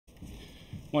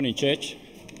Morning, church.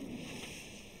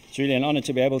 It's really an honor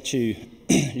to be able to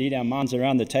lead our minds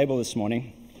around the table this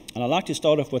morning. And I'd like to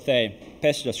start off with a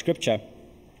passage of scripture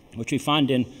which we find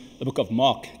in the book of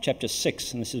Mark, chapter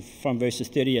 6, and this is from verses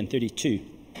 30 and 32.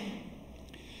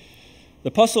 The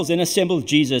apostles then assembled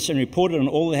Jesus and reported on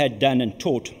all they had done and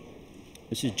taught.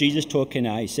 This is Jesus talking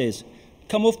now. He says,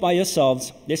 "Come off by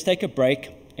yourselves, let's take a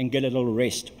break and get a little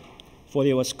rest." For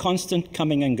there was constant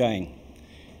coming and going.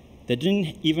 They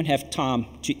didn't even have time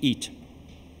to eat.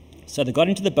 So they got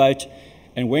into the boat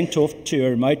and went off to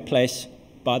a remote place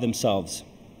by themselves.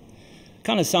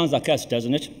 Kind of sounds like us,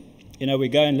 doesn't it? You know, we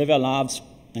go and live our lives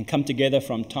and come together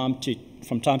from time to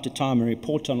time and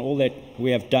report on all that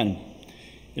we have done.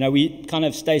 You know, we kind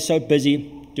of stay so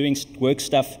busy doing work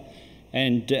stuff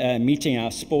and meeting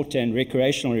our sport and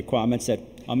recreational requirements that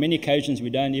on many occasions we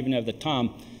don't even have the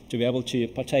time to be able to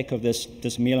partake of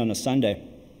this meal on a Sunday.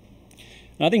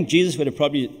 And I think Jesus would have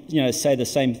probably, say the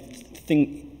same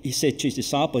thing he said to his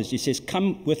disciples. He says,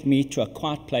 "Come with me to a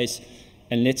quiet place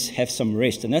and let's have some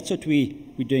rest." And that's what we're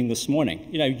doing this morning.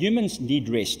 You know, humans need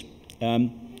rest.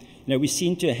 We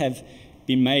seem to have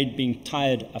been made being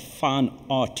tired a fine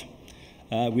art.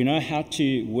 We know how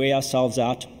to wear ourselves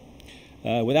out.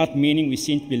 Without meaning, we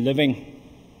seem to be living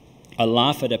a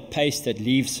life at a pace that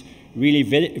leaves really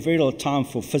very, very little time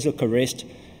for physical rest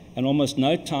and almost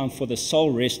no time for the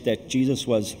soul rest that Jesus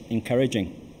was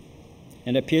encouraging.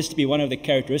 And it appears to be one of the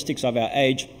characteristics of our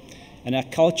age and our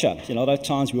culture. A lot of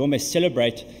times we almost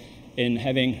celebrate in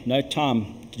having no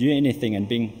time to do anything and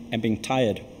being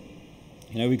tired.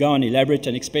 We go on elaborate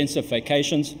and expensive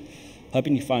vacations,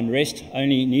 hoping to find rest,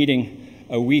 only needing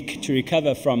a week to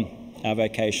recover from our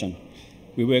vacation.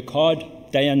 We work hard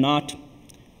day and night.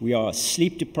 We are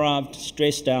sleep deprived,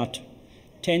 stressed out,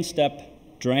 tensed up,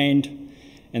 drained,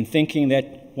 and thinking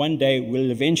that one day we'll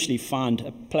eventually find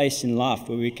a place in life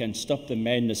where we can stop the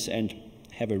madness and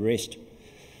have a rest.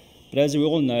 But as we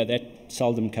all know, that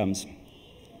seldom comes.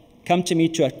 "Come to me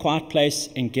to a quiet place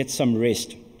and get some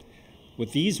rest."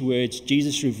 With these words,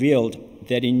 Jesus revealed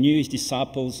that he knew his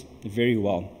disciples very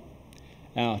well.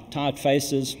 Our tired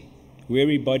faces,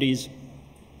 weary bodies,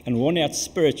 and worn-out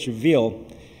spirits reveal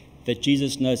that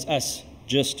Jesus knows us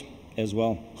just as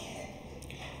well.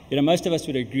 Most of us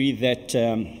would agree that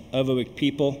overworked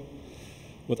people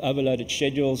with overloaded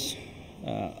schedules,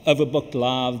 overbooked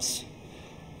lives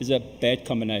is a bad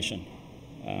combination.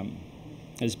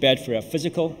 It's bad for our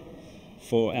physical,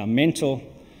 for our mental,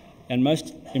 and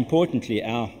most importantly,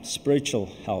 our spiritual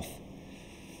health.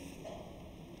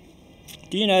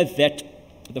 Do you know that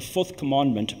the fourth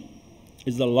commandment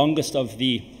is the longest of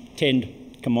the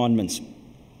 10 commandments?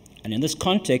 And in this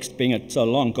context, being it so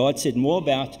long, God said more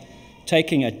about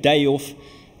taking a day off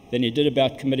than he did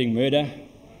about committing murder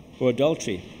or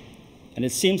adultery. And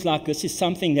it seems like this is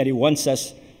something that he wants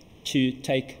us to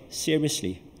take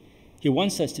seriously. He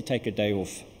wants us to take a day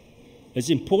off.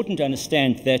 It's important to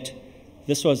understand that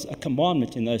this was a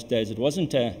commandment in those days. It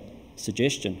wasn't a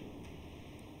suggestion.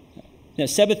 Now,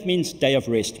 Sabbath means day of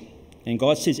rest. And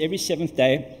God says every seventh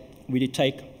day we do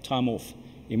take time off.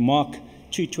 In Mark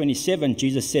 2:27,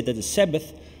 Jesus said that the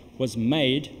Sabbath was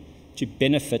made to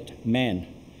benefit man.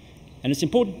 And it's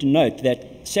important to note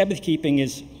that Sabbath keeping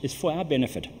is for our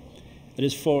benefit. It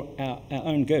is for our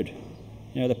own good.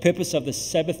 The purpose of the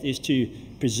Sabbath is to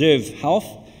preserve health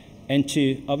and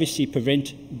to obviously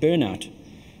prevent burnout.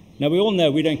 Now, we all know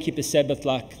we don't keep the Sabbath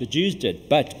like the Jews did,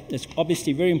 but it's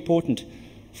obviously very important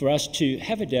for us to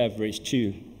have a day of rest,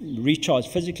 to recharge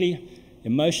physically,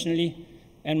 emotionally,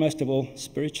 and most of all,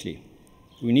 spiritually.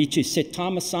 We need to set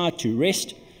time aside to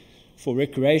rest, for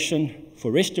recreation, for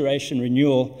restoration,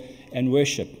 renewal, and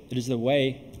worship. It is the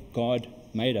way God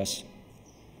made us.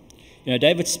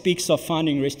 David speaks of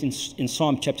finding rest in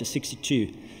Psalm chapter 62,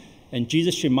 and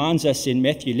Jesus reminds us in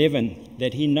Matthew 11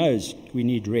 that he knows we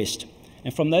need rest.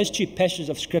 And from those two passages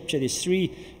of Scripture, there's three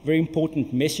very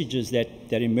important messages that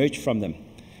emerge from them.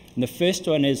 And the first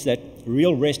one is that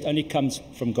real rest only comes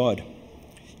from God.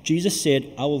 Jesus said,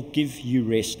 "I will give you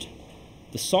rest."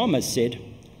 The psalmist said,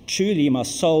 "Truly my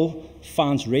soul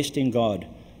finds rest in God.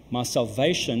 My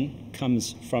salvation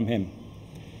comes from him."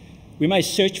 We may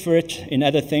search for it in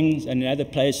other things and in other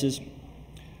places,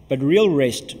 but real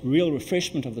rest, real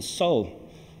refreshment of the soul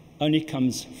only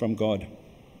comes from God.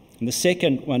 And the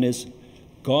second one is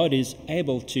God is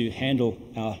able to handle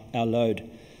our load.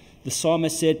 The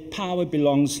psalmist said, "Power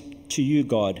belongs to you,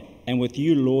 God, and with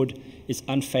you, Lord, is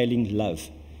unfailing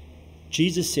love."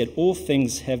 Jesus said, "All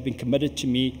things have been committed to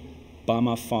me by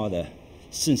my Father."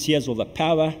 Since he has all the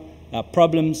power, our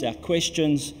problems, our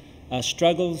questions, our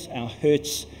struggles, our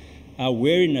hurts, our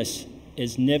weariness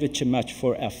is never too much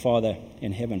for our Father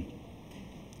in heaven.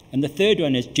 And the third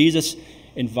one is Jesus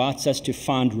invites us to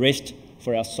find rest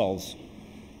for our souls.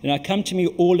 Come to me,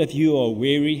 all of you who are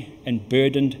weary and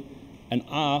burdened, and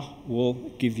I will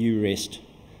give you rest.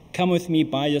 Come with me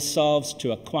by yourselves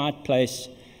to a quiet place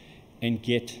and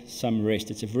get some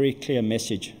rest. It's a very clear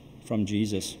message from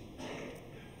Jesus.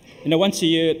 Once a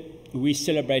year, we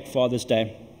celebrate Father's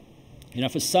Day.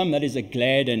 For some, that is a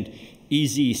glad and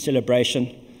easy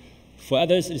celebration. For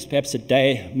others, it is perhaps a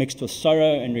day mixed with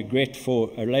sorrow and regret for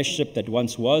a relationship that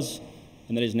once was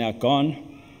and that is now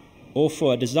gone, or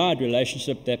for a desired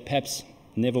relationship that perhaps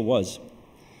never was.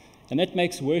 And that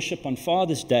makes worship on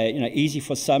Father's Day, easy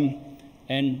for some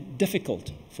and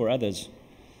difficult for others.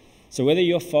 So whether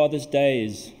your Father's Day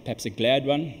is perhaps a glad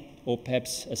one or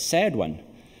perhaps a sad one,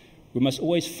 we must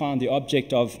always find the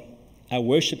object of our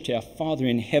worship to our Father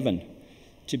in heaven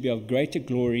to be of greater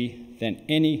glory than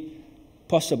any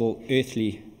possible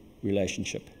earthly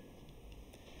relationship.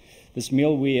 This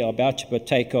meal we are about to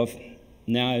partake of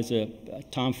now is a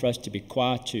time for us to be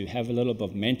quiet, to have a little bit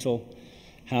of mental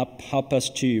help us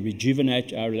to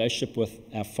rejuvenate our relationship with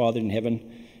our Father in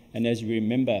heaven, and as we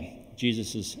remember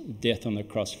Jesus' death on the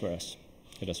cross for us.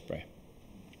 Let us pray.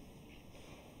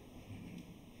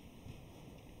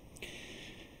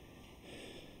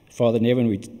 Father in heaven,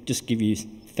 we just give you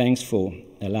thanks for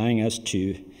allowing us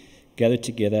to gather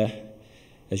together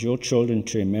as your children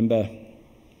to remember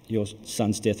your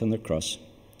Son's death on the cross.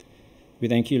 We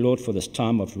thank you, Lord, for this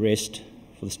time of rest,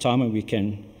 for this time when we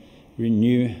can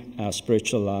renew our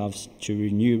spiritual lives, to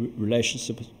renew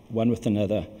relationships one with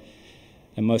another,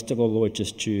 and most of all, Lord,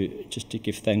 just to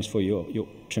give thanks for your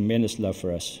tremendous love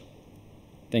for us.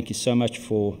 Thank you so much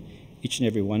for each and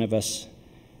every one of us.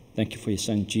 Thank you for your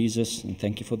Son, Jesus, and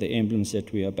thank you for the emblems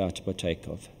that we are about to partake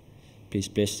of. Please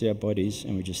bless their bodies,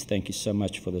 and we just thank you so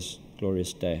much for this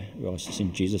glorious day. We ask this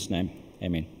in Jesus' name.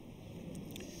 Amen.